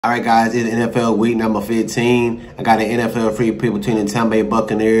All right, guys, it's NFL week number 15. I got an NFL free pick between the Tampa Bay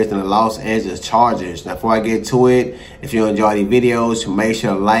Buccaneers and the Los Angeles Chargers. Now, before I get to it, if you enjoy these videos, make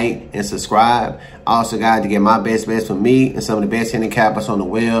sure to like and subscribe. Also, guys, to get my best bets from me and some of the best handicappers on the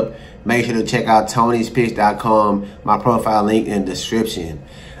web, make sure to check out Tony'sPicks.com, my profile link in the description.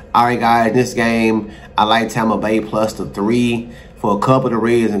 All right, guys, this game, I like Tampa Bay plus the 3 for a couple of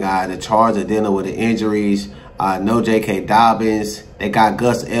reasons, guys. The Chargers are dealing with the injuries. No J.K. Dobbins. They got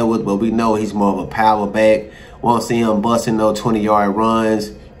Gus Edwards, but we know he's more of a power back. Won't see him busting no 20-yard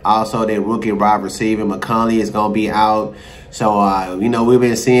runs. Also, their rookie wide receiver, McConnell, is going to be out. So, you know, we've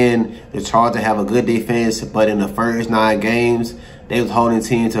been seeing the Chargers have a good defense, but in the first 9 games, they was holding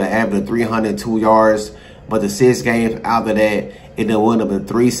teams to an average of 302 yards. But the 6 games after that, it done went up to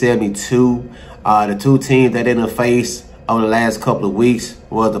 372. The 2 teams that didn't face over the last couple of weeks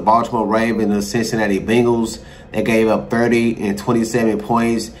was the Baltimore Ravens and the Cincinnati Bengals. They gave up 30 and 27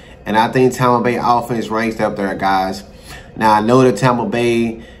 points. And I think Tampa Bay offense ranks up there, guys. Now, I know that Tampa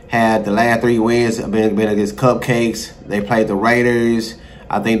Bay had the last 3 wins been against Cupcakes. They played the Raiders,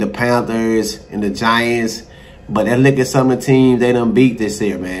 I think the Panthers, and the Giants. But let's look at some of the teams they done beat this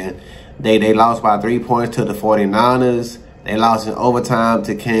year, man. They lost by 3 points to the 49ers. They lost in overtime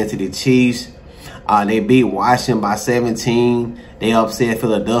to Kansas City Chiefs. They beat Washington by 17. They upset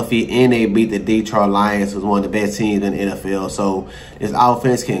Philadelphia, and they beat the Detroit Lions, who's one of the best teams in the NFL. So this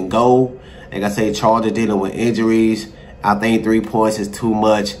offense can go. Like I say, Chargers dealing with injuries. I think 3 points is too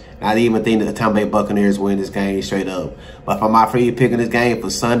much. I even think that the Tampa Bay Buccaneers win this game straight up. But for my free pick in this game for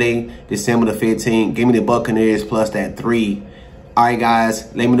Sunday, December the 15th, give me the Buccaneers plus that 3. All right,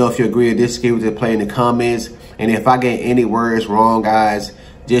 guys, let me know if you agree or disagree with the play in the comments. And if I get any words wrong, guys,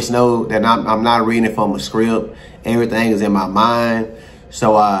 just know that I'm not reading from a script. Everything is in my mind.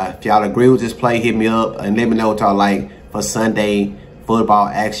 So if y'all agree with this play, hit me up and let me know what y'all like for Sunday football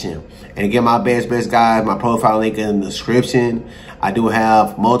action. And again, my best guys, my profile link in the description. I do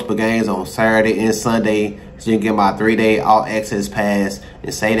have multiple games on Saturday and Sunday, so you can get my 3-day all access pass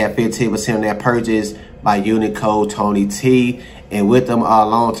and save that 15% on that purchase by using code TonyT. And with them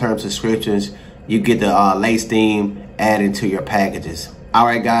long-term subscriptions, you get the late Steam added to your packages. All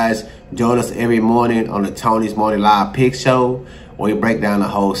right, guys, join us every morning on the Tony's Morning Live Pick Show, where we break down the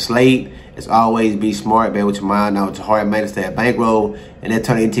whole slate. As always, be smart, bet with your mind, not with your heart, manage that bankroll, and then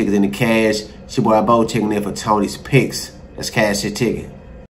turn your tickets into cash. It's your boy Bo checking in for Tony's Picks. Let's cash your ticket.